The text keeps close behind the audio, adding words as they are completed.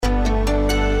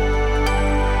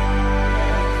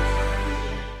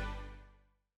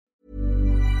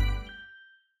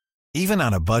Even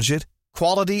on a budget,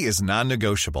 quality is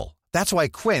non-negotiable. That's why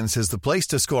Quince is the place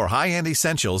to score high-end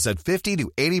essentials at 50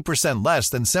 to 80% less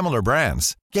than similar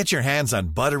brands. Get your hands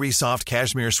on buttery soft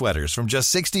cashmere sweaters from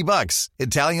just $60,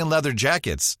 Italian leather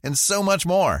jackets, and so much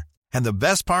more. And the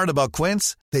best part about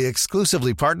Quince, they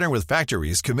exclusively partner with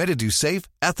factories committed to safe,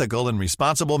 ethical, and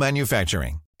responsible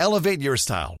manufacturing. Elevate your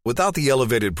style without the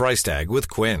elevated price tag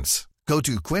with Quince. Go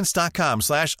to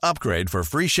quince.com/upgrade for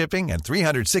free shipping and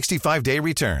 365-day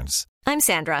returns. I'm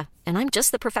Sandra, and I'm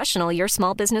just the professional your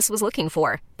small business was looking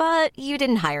for. But you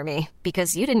didn't hire me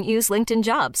because you didn't use LinkedIn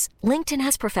Jobs. LinkedIn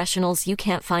has professionals you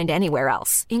can't find anywhere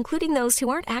else, including those who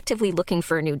aren't actively looking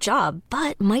for a new job,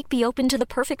 but might be open to the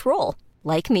perfect role,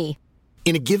 like me.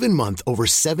 In a given month, over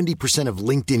 70% of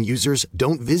LinkedIn users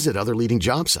don't visit other leading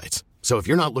job sites. So if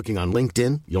you're not looking on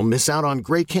LinkedIn, you'll miss out on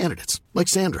great candidates like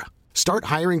Sandra. Start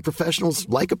hiring professionals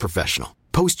like a professional.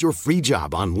 Post your free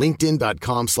job on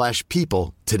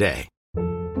linkedin.com/people today.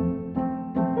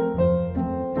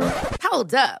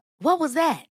 Hold up. What was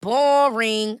that?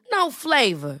 Boring. No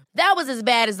flavor. That was as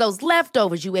bad as those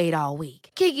leftovers you ate all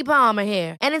week. Keke Palmer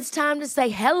here, and it's time to say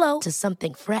hello to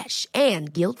something fresh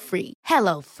and guilt-free.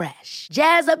 Hello Fresh.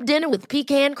 Jazz up dinner with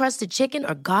pecan-crusted chicken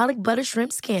or garlic butter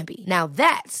shrimp scampi. Now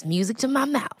that's music to my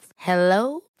mouth.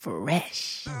 Hello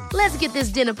Fresh. Let's get this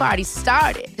dinner party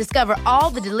started. Discover all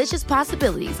the delicious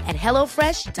possibilities at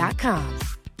hellofresh.com.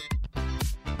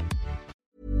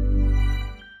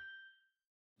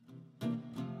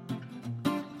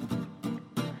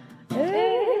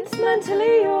 It's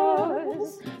mentally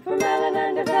yours from Ellen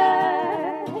and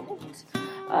Yvette.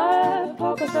 A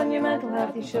focus on your mental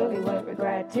health you surely won't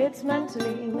regret. It's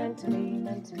mentally yours.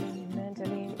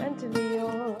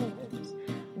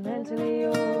 Mentally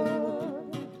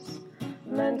yours.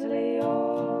 Mentally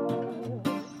yours.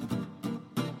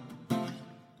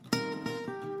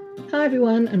 Hi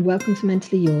everyone and welcome to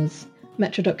Mentally Yours,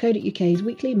 metro.co.uk's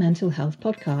weekly mental health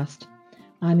podcast.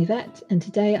 I'm Yvette and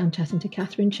today I'm chatting to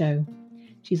Catherine Cho.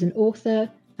 She's an author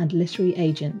and literary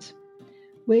agent.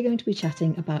 We're going to be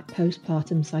chatting about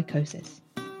postpartum psychosis.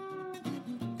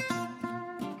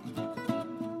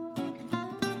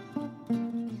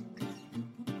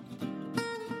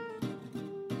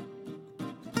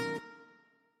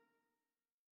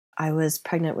 I was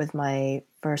pregnant with my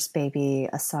first baby,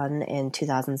 a son, in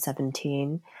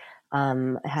 2017.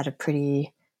 I had a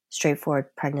pretty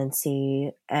straightforward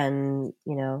pregnancy and,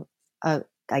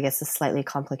 I guess a slightly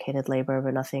complicated labor,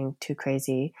 but nothing too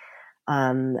crazy.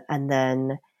 And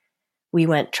then we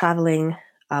went traveling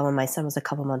when my son was a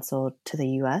couple months old to the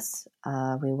US.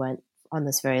 We went on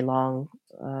this very long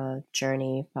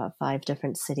journey, about 5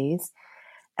 different cities.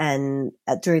 And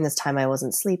during this time, I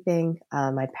wasn't sleeping.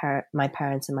 My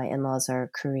parents and my in-laws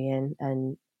are Korean,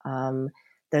 and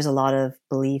there's a lot of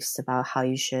beliefs about how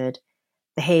you should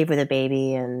behave with a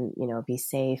baby and, be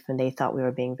safe. And they thought we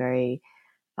were being very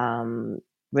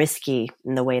risky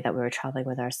in the way that we were traveling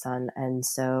with our son. And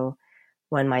so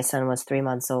when my son was 3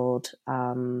 months old,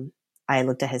 I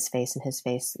looked at his face, and his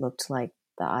face looked like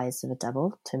the eyes of a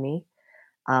devil to me.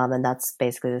 And that's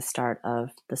basically the start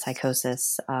of the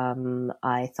psychosis.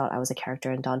 I thought I was a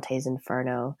character in Dante's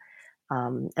Inferno,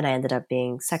 and I ended up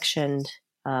being sectioned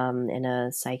in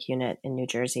a psych unit in New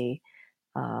Jersey,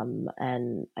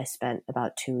 and I spent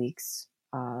about 2 weeks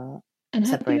And have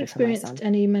you separated from my son. experienced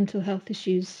any mental health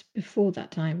issues before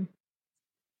that time?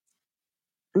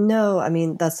 No, I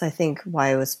mean, that's, I think, why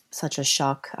it was such a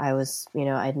shock.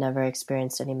 I'd never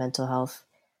experienced any mental health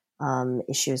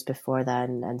issues before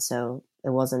then, and so I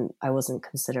wasn't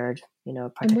considered,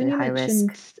 particularly high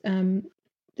risk. And when you mentioned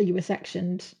that you were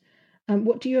sectioned,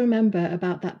 what do you remember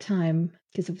about that time?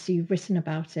 Because obviously you've written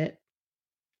about it.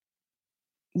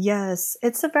 Yes,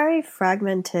 it's a very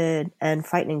fragmented and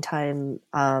frightening time.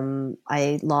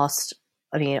 I lost,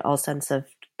 all sense of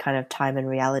kind of time and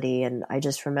reality, and I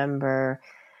just remember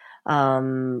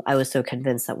I was so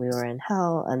convinced that we were in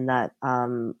hell, and that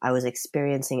I was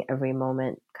experiencing every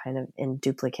moment kind of in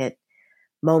duplicate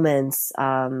moments.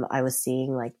 I was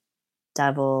seeing like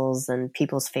devils, and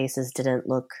people's faces didn't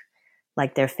look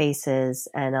like their faces.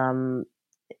 And,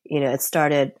 it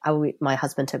started, my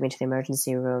husband took me to the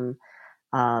emergency room,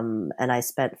 and I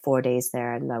spent 4 days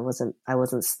there, and I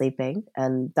wasn't sleeping.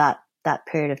 And that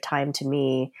period of time to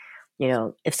me,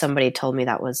 if somebody told me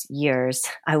that was years,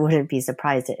 I wouldn't be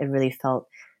surprised. It really felt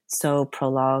so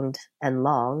prolonged and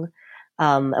long.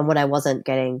 And when I wasn't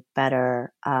getting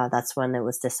better, that's when it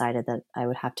was decided that I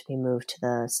would have to be moved to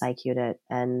the psych unit.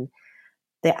 And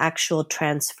the actual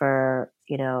transfer,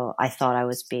 I thought I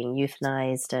was being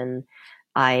euthanized. And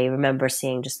I remember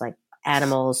seeing just like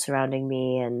animals surrounding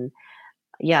me. And,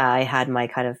 yeah, I had my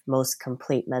kind of most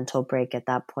complete mental break at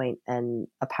that point, and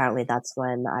apparently that's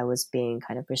when I was being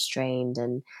kind of restrained,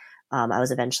 and I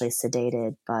was eventually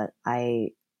sedated. But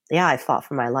I fought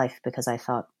for my life because I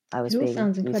thought I was It all being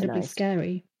sounds incredibly euthanized.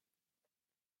 scary.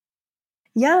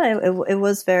 Yeah, it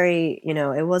was very,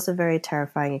 it was a very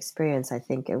terrifying experience. I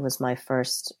think it was my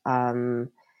first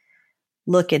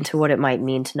look into what it might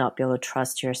mean to not be able to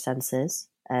trust your senses.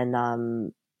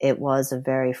 And it was a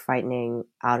very frightening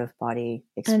out of body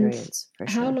And experience for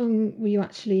how sure. long were you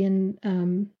actually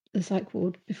in the psych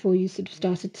ward before you sort of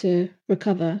started to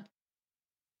recover?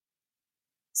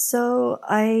 So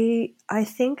I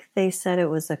think they said it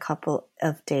was a couple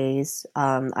of days.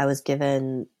 I was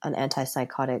given an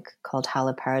antipsychotic called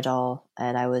haloperidol,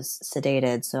 and I was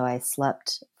sedated, so I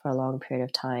slept for a long period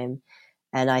of time.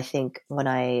 And I think when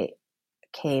I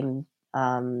came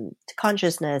to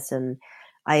consciousness, and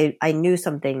I knew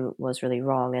something was really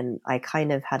wrong, and I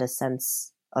kind of had a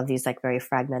sense of these like very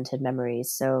fragmented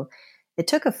memories. So it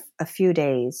took a few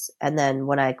days, and then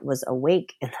when I was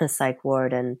awake in the psych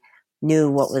ward and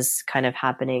knew what was kind of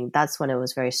happening, that's when it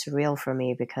was very surreal for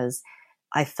me, because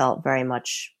I felt very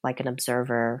much like an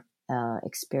observer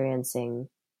experiencing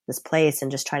this place and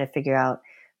just trying to figure out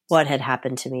what had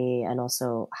happened to me and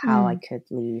also how I could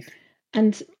leave.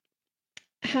 And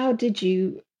how did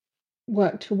you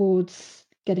work towards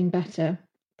getting better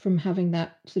from having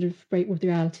that sort of break with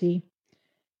reality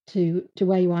to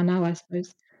where you are now, I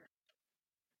suppose?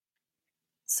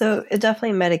 So it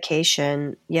definitely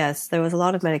medication. Yes, there was a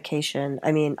lot of medication.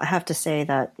 I mean, I have to say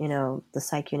that, the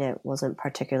psych unit wasn't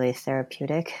particularly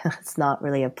therapeutic. It's not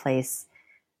really a place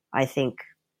I think,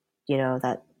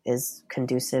 that is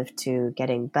conducive to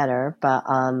getting better. But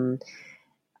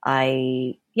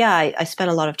I spent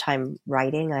a lot of time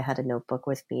writing. I had a notebook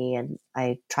with me, and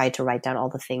I tried to write down all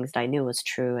the things that I knew was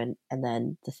true, and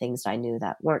then the things that I knew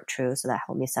that weren't true. So that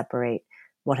helped me separate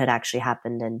what had actually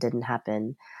happened and didn't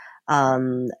happen.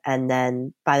 And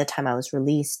then by the time I was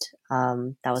released,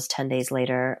 that was 10 days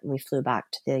later, we flew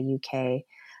back to the UK.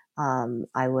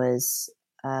 I was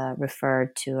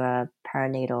referred to a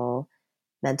perinatal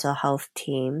mental health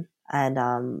team. And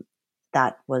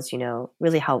that was,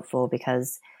 really helpful,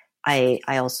 because I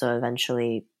also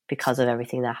eventually, because of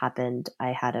everything that happened,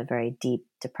 I had a very deep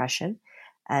depression.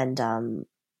 And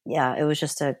yeah, it was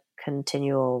just it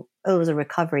was a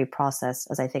recovery process,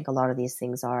 as I think a lot of these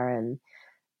things are. And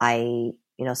I,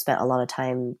 spent a lot of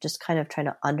time just kind of trying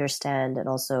to understand and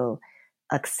also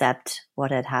accept what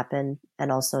had happened,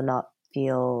 and also not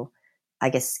feel,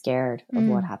 I guess, scared of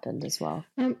what Mm. happened as well.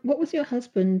 What was your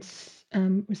husband's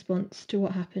response to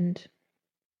what happened?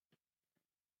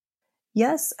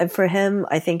 Yes, and for him,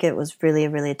 I think it was really,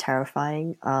 really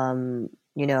terrifying.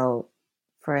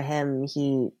 For him,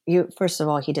 first of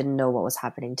all, he didn't know what was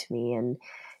happening to me, and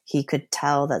he could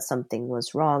tell that something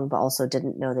was wrong, but also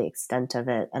didn't know the extent of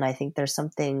it. And I think there's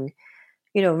something,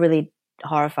 really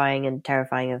horrifying and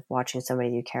terrifying of watching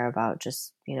somebody you care about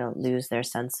just, lose their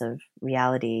sense of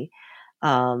reality.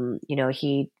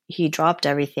 He dropped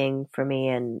everything for me,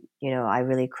 and, I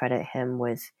really credit him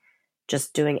with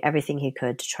just doing everything he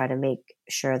could to try to make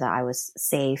sure that I was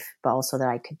safe, but also that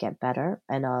I could get better.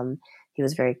 And he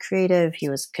was very creative. He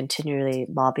was continually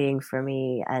lobbying for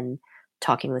me and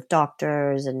talking with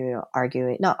doctors and,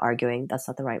 not arguing, that's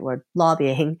not the right word,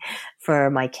 lobbying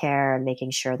for my care and making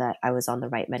sure that I was on the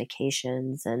right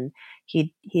medications. And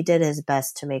he did his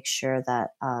best to make sure that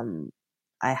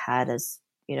I had as,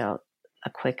 a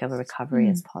quick of a recovery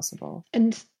as possible.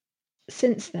 And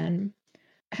since then,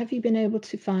 have you been able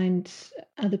to find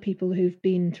other people who've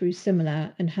been through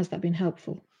similar, and has that been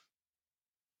helpful?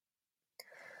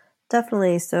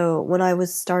 Definitely. So when I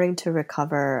was starting to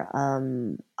recover,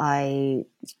 I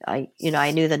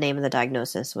knew the name of the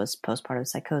diagnosis was postpartum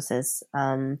psychosis.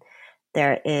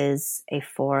 There is a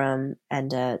forum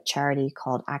and a charity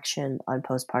called Action on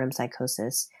Postpartum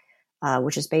Psychosis,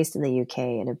 which is based in the UK,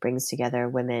 and it brings together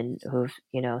women who've,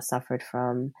 suffered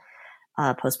from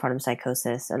postpartum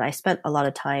psychosis. And I spent a lot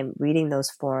of time reading those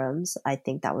forums. I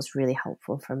think that was really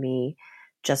helpful for me,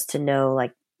 just to know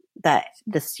like that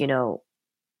this,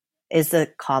 is a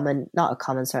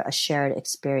shared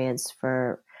experience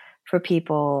for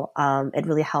people. It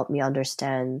really helped me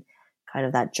understand kind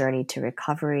of that journey to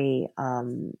recovery.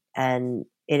 And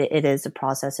it is a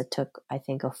process. It took, I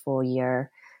think, a full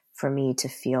year for me to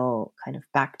feel kind of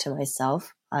back to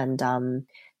myself, and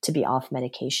to be off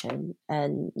medication.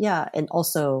 And yeah, and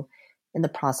also in the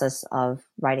process of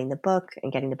writing the book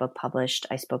and getting the book published,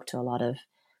 I spoke to a lot of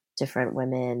different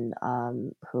women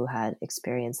who had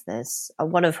experienced this.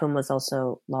 One of whom was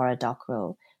also Laura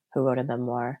Dockrell, who wrote a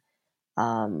memoir.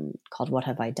 called What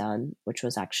Have I Done, which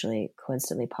was actually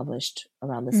coincidentally published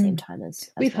around the same Mm. time as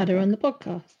We've my had her book. on the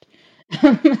podcast.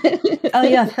 Oh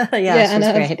yeah, yeah, Yeah, and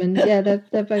she's her great. husband. Yeah,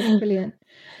 they're both brilliant.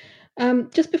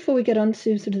 Just before we get on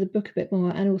to sort of the book a bit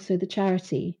more and also the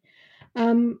charity,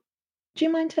 do you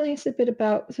mind telling us a bit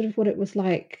about sort of what it was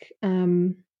like?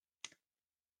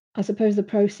 I suppose the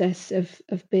process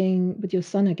of being with your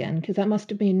son again, because that must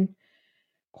have been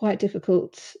quite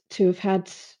difficult to have had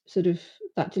sort of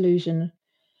that delusion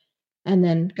and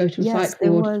then go to a Yes, psych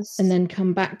there ward and was. then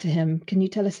come back to him. Can you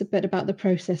tell us a bit about the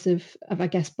process of I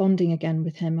guess bonding again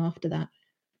with him after that?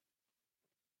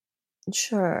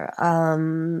 Sure.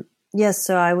 Yes,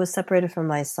 so I was separated from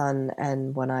my son,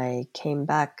 and when I came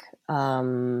back,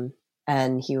 and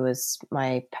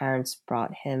my parents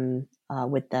brought him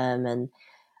with them, and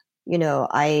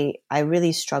I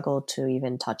really struggled to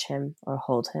even touch him or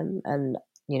hold him, and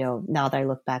now that I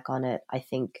look back on it, I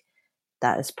think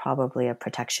that is probably a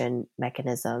protection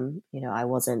mechanism. I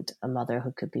wasn't a mother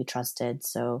who could be trusted,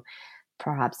 so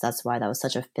perhaps that's why that was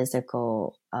such a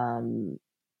physical,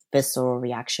 visceral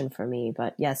reaction for me.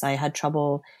 But yes, I had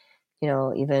trouble,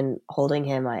 even holding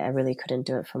him. I really couldn't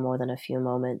do it for more than a few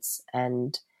moments.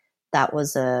 And that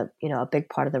was a big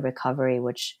part of the recovery,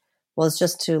 which was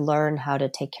just to learn how to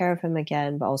take care of him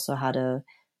again, but also how to,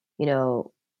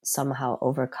 somehow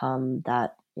overcome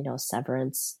that,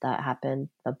 severance that happened,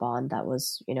 the bond that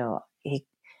was,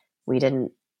 we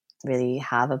didn't really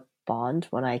have a bond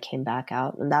when I came back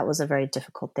out. And that was a very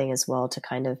difficult thing as well to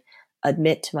kind of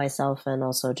admit to myself and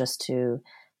also just to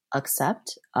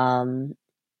accept. And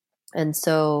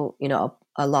so,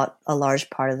 a large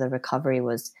part of the recovery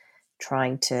was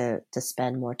trying to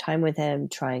spend more time with him,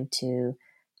 trying to,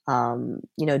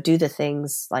 do the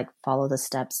things like follow the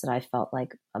steps that I felt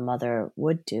like a mother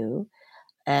would do.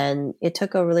 And it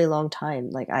took a really long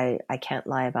time. Like I can't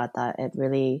lie about that. It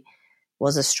really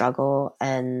was a struggle,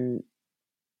 and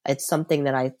it's something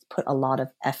that I put a lot of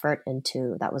effort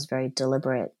into that was very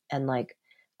deliberate. And like,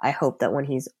 I hope that when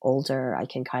he's older, I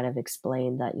can kind of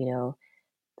explain that,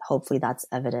 hopefully that's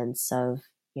evidence of,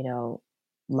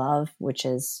 love, which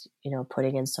is,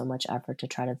 putting in so much effort to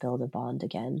try to build a bond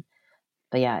again.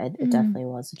 But yeah, it definitely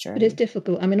was a But it's journey.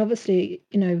 difficult. I mean, obviously,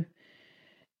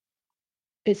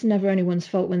 it's never anyone's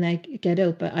fault when they get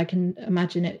ill, but I can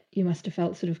imagine you must have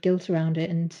felt sort of guilt around it.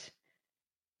 And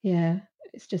yeah,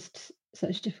 it's just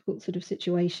such a difficult sort of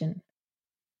situation.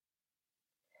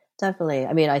 Definitely.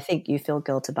 I mean, I think you feel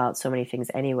guilt about so many things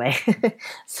anyway.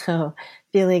 So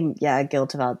feeling,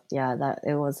 guilt about, that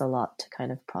it was a lot to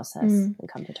kind of process Mm. and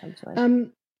come to terms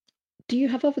with. Do you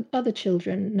have other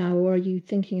children now, or are you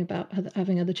thinking about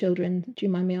having other children? Do you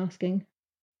mind me asking?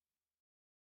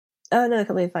 Oh, no,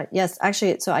 completely fine. Yes,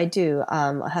 actually, so I do.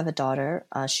 I have a daughter.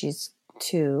 She's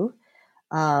 2.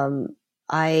 Um,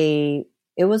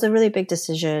 it was a really big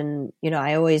decision.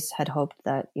 I always had hoped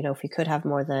that, if we could have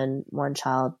more than one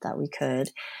child, that we could.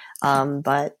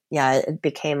 But yeah, it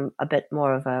became a bit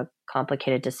more of a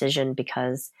complicated decision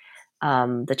because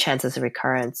the chances of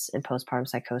recurrence in postpartum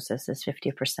psychosis is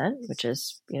 50%, which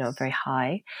is, very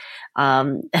high.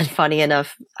 And funny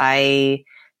enough, I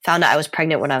found out I was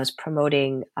pregnant when I was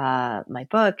promoting my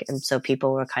book. And so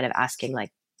people were kind of asking,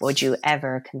 like, would you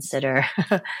ever consider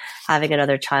having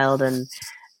another child? And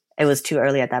it was too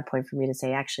early at that point for me to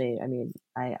say, actually, I mean,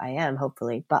 I am,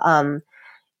 hopefully. But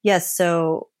yes,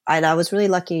 so, and I was really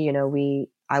lucky,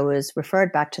 I was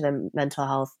referred back to the mental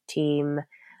health team.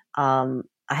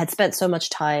 I had spent so much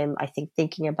time, I think,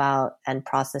 thinking about and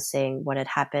processing what had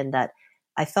happened that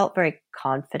I felt very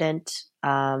confident,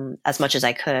 as much as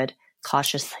I could,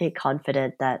 cautiously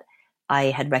confident that I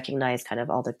had recognized kind of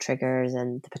all the triggers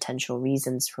and the potential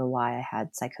reasons for why I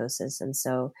had psychosis. And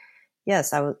so,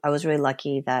 yes, I was really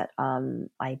lucky that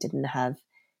I didn't have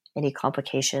any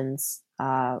complications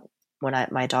when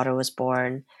my daughter was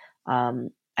born.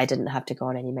 I didn't have to go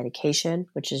on any medication,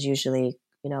 which is usually,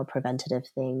 a preventative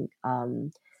thing.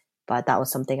 But that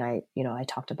was something I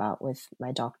talked about with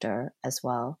my doctor as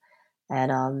well.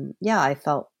 And I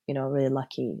felt, really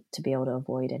lucky to be able to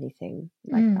avoid anything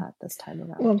like that this time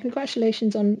Well, around.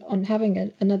 congratulations on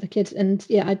having another kid. And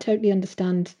yeah, I totally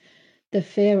understand the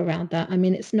fear around that. I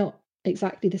mean, it's not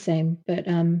exactly the same, but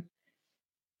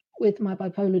with my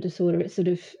bipolar disorder, it's sort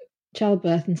of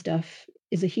childbirth and stuff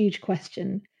is a huge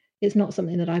question. It's not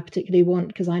something that I particularly want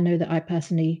because I know that I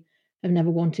personally have never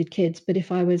wanted kids. But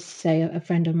if I was, say, a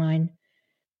friend of mine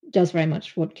does very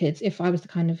much want kids, if I was the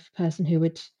kind of person who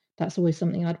would, that's always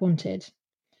something I'd wanted,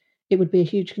 it would be a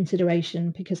huge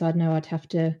consideration because I'd know I'd have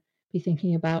to be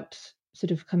thinking about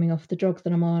sort of coming off the drug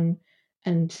that I'm on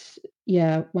and,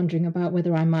 yeah, wondering about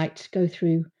whether I might go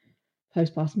through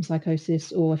postpartum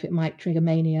psychosis, or if it might trigger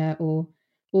mania, or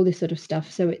all this sort of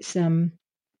stuff. So it's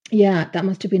yeah, that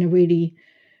must have been a really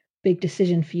big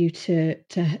decision for you to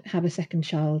have a second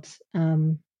child.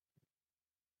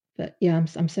 But yeah,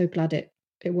 I'm so glad it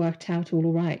worked out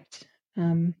all right.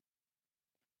 Um,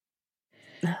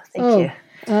 Thank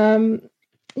you.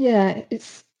 Yeah,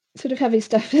 it's sort of heavy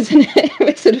stuff, isn't it?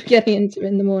 We're sort of getting into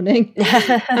in the morning.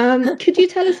 Could you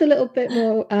tell us a little bit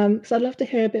more? Because I'd love to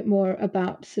hear a bit more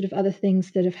about sort of other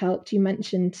things that have helped. You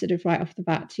mentioned sort of right off the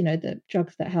bat, the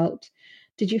drugs that helped.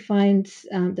 Did you find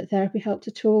that therapy helped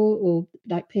at all, or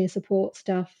like peer support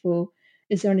stuff, or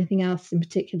is there anything else in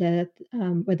particular,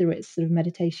 whether it's sort of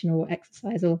meditation or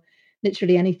exercise or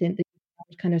literally anything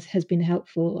that kind of has been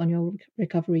helpful on your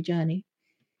recovery journey?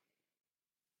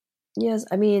 Yes,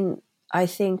 I mean, I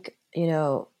think,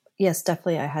 yes,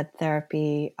 definitely I had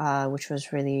therapy, which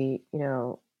was really,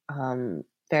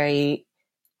 very,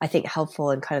 I think,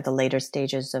 helpful in kind of the later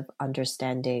stages of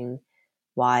understanding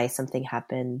why something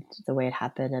happened the way it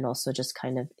happened, and also just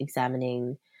kind of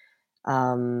examining,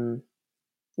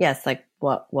 yes, like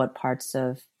what parts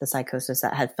of the psychosis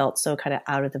that had felt so kind of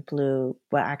out of the blue,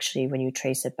 but actually when you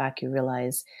trace it back, you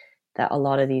realize that a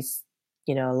lot of these,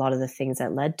 a lot of the things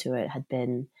that led to it had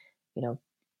been, you know,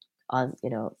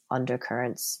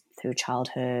 undercurrents through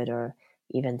childhood, or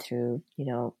even through,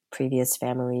 previous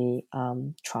family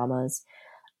traumas.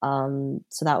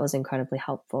 So that was incredibly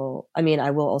helpful. I mean,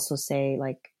 I will also say,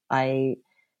 like,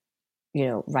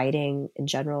 writing in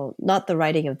general, not the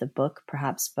writing of the book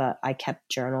perhaps, but I kept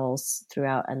journals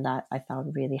throughout, and that I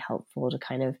found really helpful to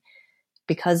kind of,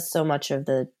 because so much of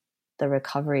the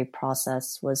recovery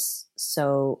process was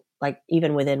so, like,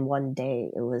 even within one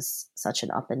day, it was such an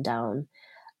up and down.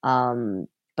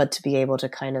 But to be able to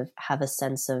kind of have a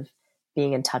sense of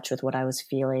being in touch with what I was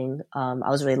feeling, I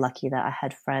was really lucky that I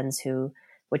had friends who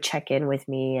would check in with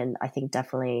me, and I think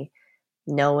definitely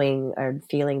knowing or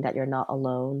feeling that you're not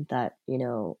alone, that,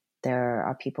 there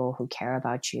are people who care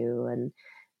about you, and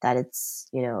that it's,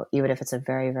 even if it's a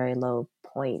very, very low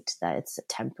point, that it's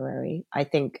temporary. I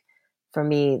think for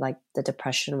me, like, the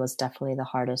depression was definitely the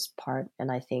hardest part.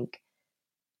 And I think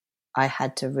I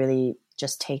had to really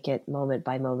just take it moment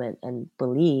by moment and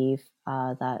believe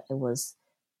that it was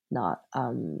not,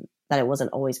 that it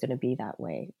wasn't always going to be that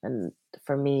way. And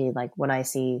for me, like, when I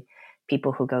see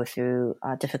people who go through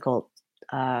difficult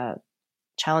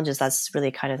challenges, that's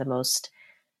really kind of the most,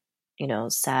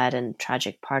 sad and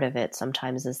tragic part of it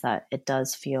sometimes, is that it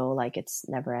does feel like it's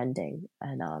never ending.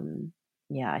 And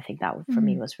yeah, I think that for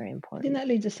me was very I think important. that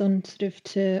leads us on sort of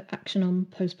to action on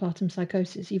postpartum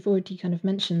psychosis. You've already kind of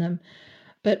mentioned them,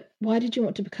 but why did you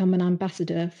want to become an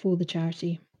ambassador for the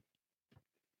charity?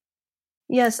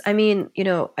 Yes, I mean,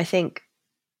 I think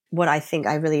what I think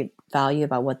I really value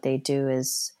about what they do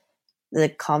is the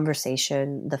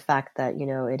conversation, the fact that,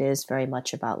 it is very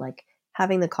much about, like,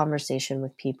 having the conversation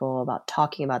with people about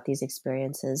talking about these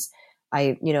experiences.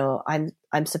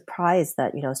 I'm surprised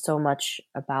that, so much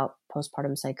about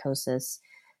postpartum psychosis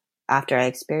after I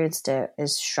experienced it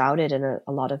is shrouded in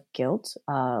a lot of guilt,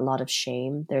 a lot of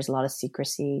shame. There's a lot of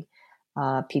secrecy.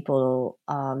 People,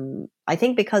 I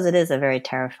think because it is a very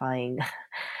terrifying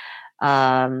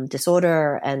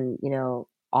disorder, and,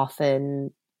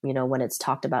 often, when it's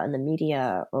talked about in the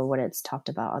media or when it's talked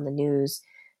about on the news,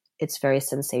 it's very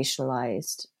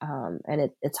sensationalized, and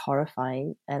it's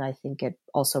horrifying. And I think it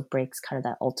also breaks kind of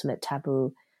that ultimate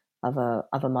taboo of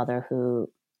a mother who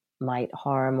might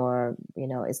harm, or,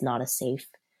 is not a safe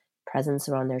presence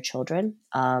around their children.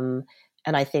 And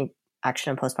I think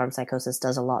Action on Postpartum Psychosis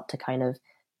does a lot to kind of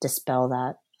dispel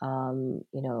that.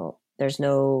 There's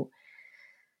no,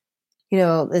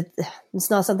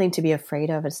 it's not something to be afraid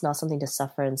of. It's not something to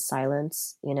suffer in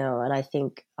silence, and I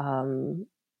think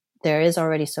there is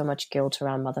already so much guilt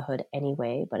around motherhood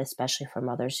anyway, but especially for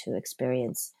mothers who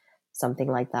experience something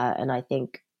like that. And I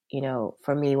think,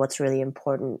 for me, what's really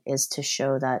important is to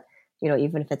show that,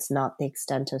 even if it's not the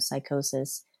extent of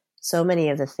psychosis, so many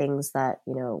of the things that,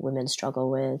 women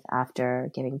struggle with after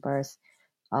giving birth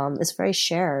is very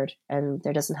shared, and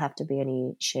there doesn't have to be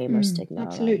any shame or stigma.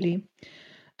 Absolutely.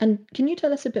 And can you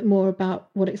tell us a bit more about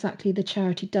what exactly the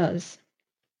charity does?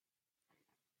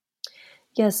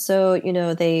 Yes, so,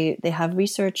 they have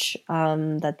research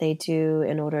that they do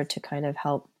in order to kind of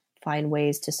help find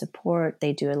ways to support.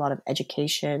 They do a lot of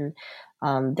education.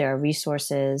 There are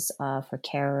resources for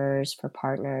carers, for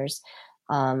partners.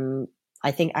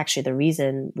 I think actually the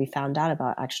reason we found out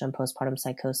about Action on Postpartum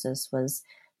Psychosis was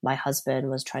my husband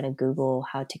was trying to Google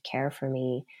how to care for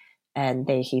me, and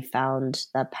he found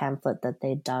that pamphlet that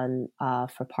they'd done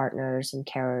for partners and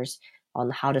carers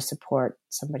on how to support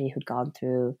somebody who'd gone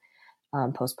through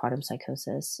postpartum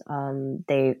psychosis.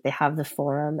 They have the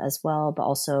forum as well, but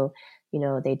also,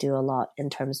 they do a lot in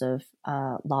terms of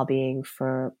lobbying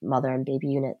for mother and baby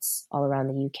units all around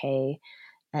the UK,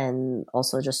 and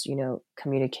also just,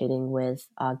 communicating with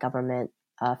government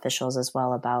officials as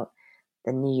well about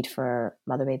the need for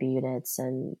mother-baby units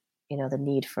and, the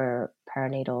need for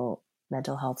perinatal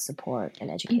mental health support and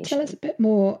education. Can you tell us a bit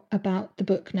more about the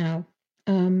book now?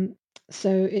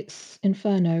 So it's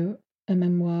Inferno, a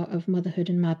memoir of motherhood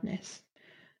and madness.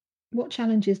 What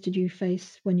challenges did you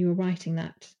face when you were writing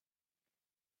that?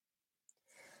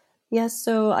 Yes,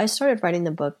 so I started writing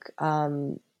the book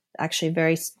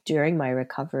actually during my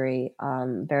recovery,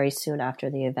 very soon after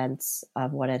the events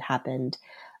of what had happened.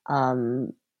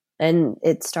 And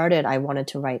it started, I wanted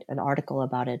to write an article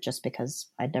about it just because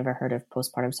I'd never heard of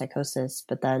postpartum psychosis.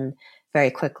 But then very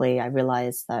quickly, I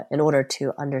realized that in order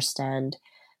to understand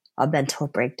a mental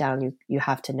breakdown, you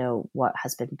have to know what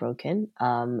has been broken.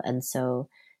 And so,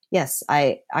 yes,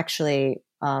 I actually,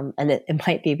 and it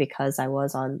might be because I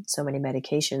was on so many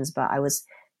medications, but I was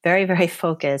very, very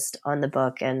focused on the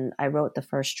book. And I wrote the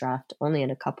first draft only in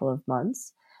a couple of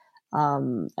months.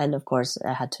 And of course,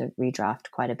 I had to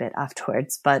redraft quite a bit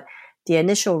afterwards. But the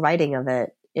initial writing of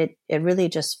it really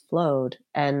just flowed.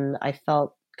 And I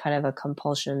felt kind of a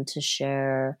compulsion to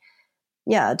share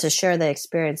the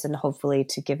experience and hopefully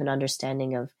to give an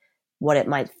understanding of what it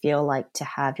might feel like to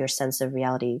have your sense of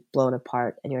reality blown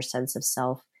apart and your sense of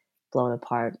self blown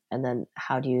apart. And then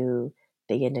how do you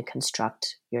begin to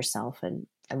construct yourself and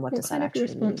what does that actually mean?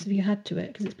 What kind of response have you had to it?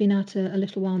 Because it's been out a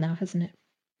little while now, hasn't it?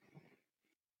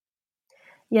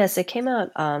 Yes, it came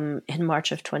out in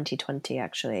March of 2020,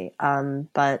 actually.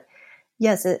 But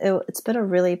yes, it's been a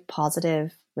really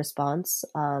positive response.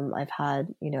 I've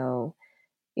had,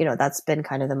 that's been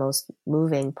kind of the most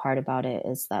moving part about it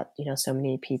is that, so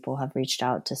many people have reached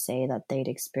out to say that they'd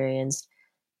experienced,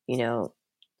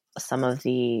 some of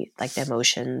the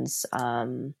emotions.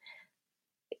 And,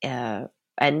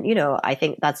 I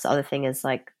think that's the other thing is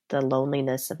like the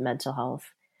loneliness of mental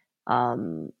health.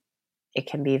 It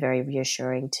can be very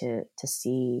reassuring to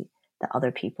see that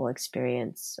other people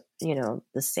experience, the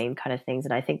same kind of things.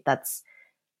 And I think that's,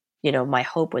 my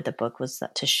hope with the book was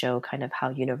that to show kind of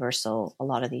how universal a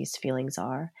lot of these feelings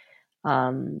are.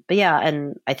 But yeah,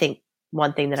 and I think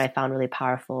one thing that I found really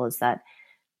powerful is that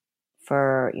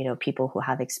for, people who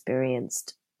have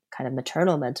experienced kind of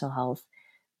maternal mental health,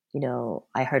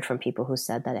 I heard from people who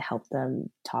said that it helped them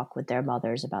talk with their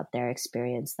mothers about their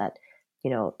experience that,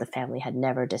 the family had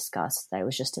never discussed, that it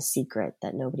was just a secret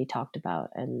that nobody talked about.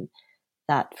 And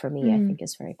that for me, I think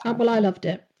is very powerful. Well, I loved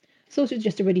it. It's also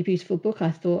just a really beautiful book,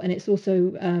 I thought. And it's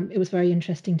also, it was very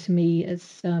interesting to me as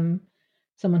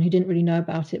someone who didn't really know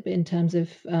about it, but in terms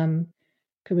of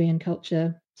Korean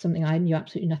culture, something I knew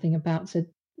absolutely nothing about. So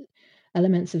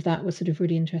elements of that were sort of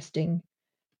really interesting.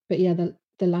 But yeah,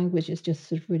 the language is just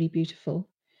sort of really beautiful.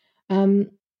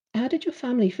 How did your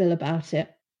family feel about it?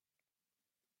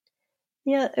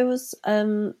 Yeah, it was,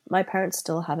 my parents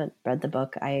still haven't read the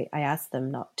book. I asked them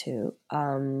not to.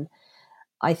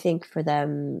 I think for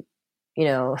them,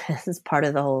 this is part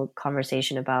of the whole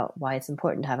conversation about why it's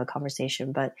important to have a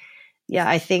conversation. But yeah,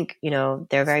 I think,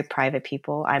 they're very private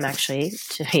people. I'm actually,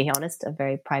 to be honest, a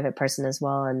very private person as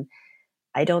well. And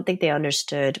I don't think they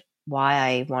understood why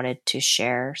I wanted to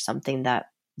share something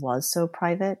that was so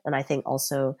private. And I think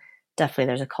also definitely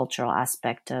there's a cultural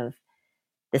aspect of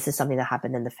this is something that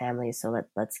happened in the family, so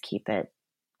let's keep it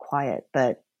quiet.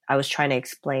 But I was trying to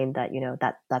explain that,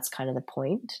 that's kind of the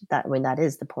point, that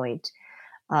is the point.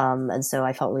 And so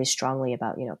I felt really strongly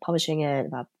about, publishing it,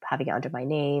 about having it under my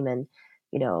name. And,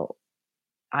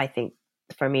 I think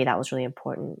for me, that was really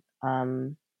important.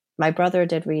 My brother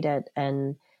did read it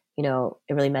and,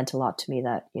 it really meant a lot to me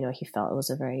that, he felt it was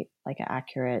a very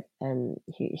accurate, and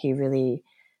he really,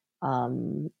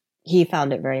 he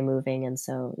found it very moving. And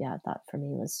so, yeah, that for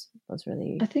me was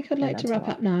really, I think I'd like to wrap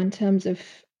up now in terms of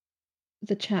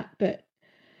the chat, but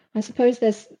I suppose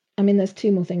there's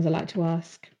two more things I'd like to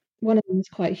ask. One of them is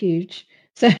quite huge.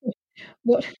 So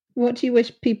what do you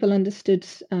wish people understood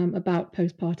about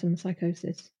postpartum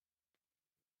psychosis?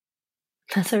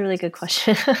 That's a really good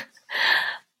question.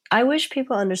 I wish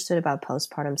people understood about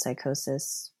postpartum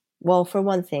psychosis. Well, for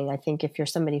one thing, I think if you're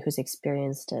somebody who's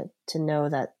experienced it, to know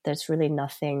that there's really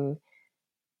nothing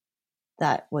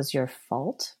that was your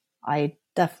fault. I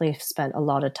definitely spent a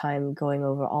lot of time going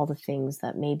over all the things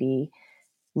that maybe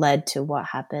led to what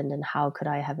happened and how could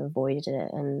I have avoided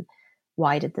it and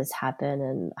why did this happen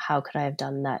and how could I have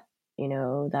done that,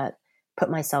 that put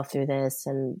myself through this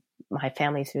and my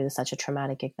family through such a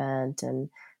traumatic event and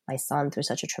my son through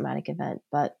such a traumatic event.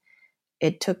 But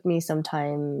it took me some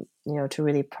time, to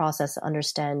really process,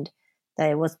 understand that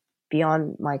it was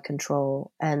beyond my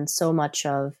control. And so much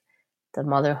of the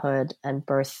motherhood and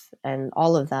birth and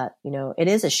all of that, it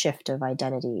is a shift of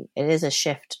identity. It is a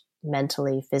shift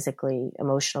mentally, physically,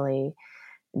 emotionally,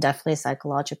 definitely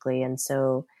psychologically. And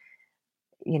so,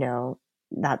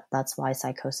 that's why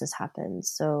psychosis happens.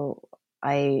 So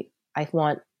I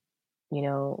want,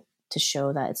 to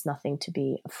show that it's nothing to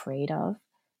be afraid of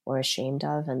or ashamed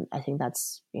of. And I think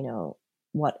that's,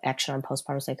 what Action on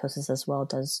Postpartum Psychosis as well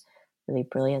does really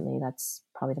brilliantly. That's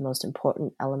probably the most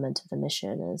important element of the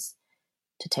mission, is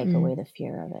to take away the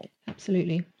fear of it.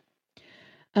 Absolutely.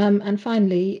 And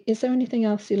finally, is there anything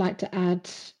else you'd like to add,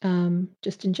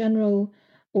 just in general,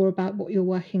 or about what you're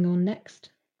working on next?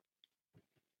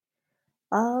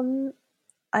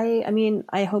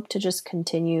 I hope to just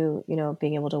continue,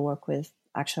 being able to work with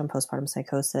Action on Postpartum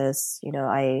Psychosis.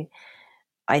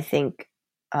 I think,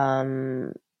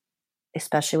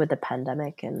 especially with the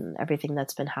pandemic and everything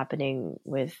that's been happening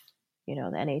with, the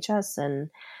NHS, and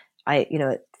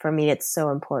for me, it's so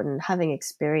important having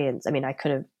experience. I mean, I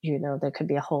could have, there could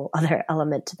be a whole other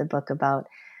element to the book about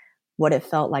what it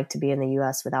felt like to be in the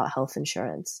US without health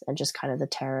insurance, and just kind of the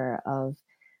terror of,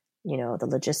 the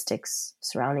logistics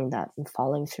surrounding that and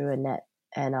falling through a net.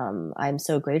 And I'm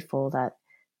so grateful that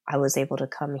I was able to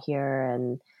come here,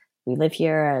 and we live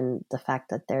here, and the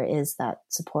fact that there is that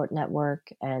support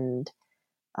network. And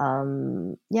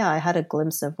I had a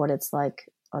glimpse of what it's like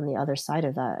on the other side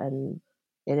of that. And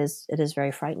it is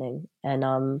very frightening.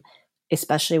 And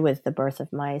especially with the birth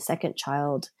of my second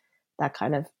child, that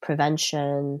kind of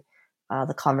prevention,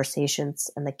 the conversations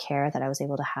and the care that I was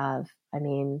able to have. I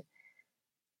mean,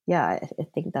 I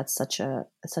think that's such an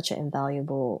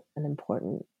invaluable and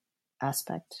important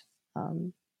aspect,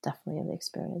 definitely of the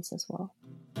experience as well.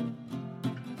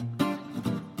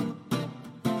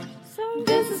 So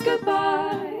this is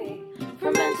goodbye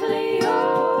from Mentally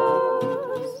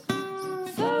Yours.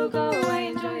 So go away,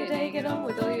 enjoy your day, get on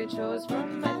with all your chores.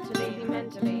 From mentally yours.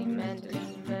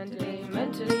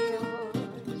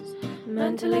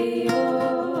 Mentally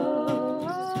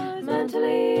yours.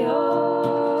 Mentally yours.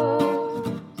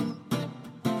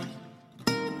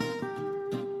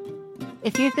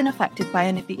 If you've been affected by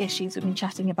any of the issues we've been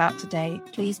chatting about today,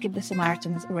 please give the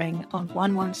Samaritans a ring on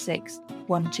 116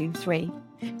 123.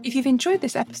 If you've enjoyed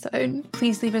this episode,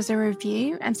 please leave us a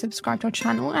review and subscribe to our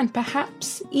channel, and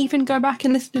perhaps even go back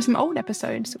and listen to some old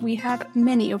episodes. We have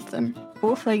many of them.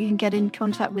 Also, you can get in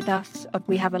contact with us.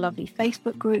 We have a lovely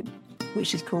Facebook group,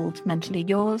 which is called Mentally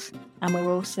Yours, and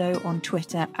we're also on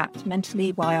Twitter at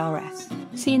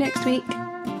MentallyYRS. See you next week.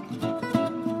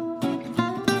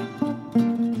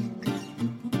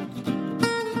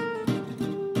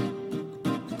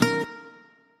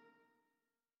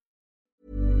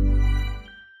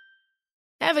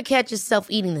 Ever catch yourself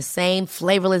eating the same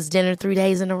flavorless dinner 3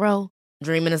 days in a row?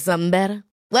 Dreaming of something better?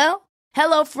 Well,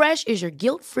 HelloFresh is your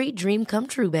guilt-free dream come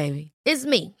true, baby. It's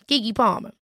me, Keke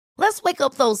Palmer. Let's wake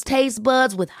up those taste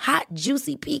buds with hot,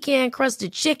 juicy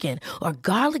pecan-crusted chicken or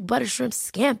garlic butter shrimp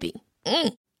scampi.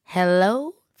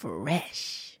 Hello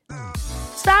Fresh.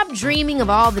 Stop dreaming of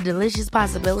all the delicious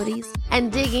possibilities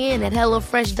and dig in at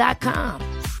HelloFresh.com.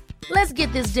 Let's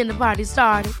get this dinner party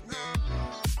started.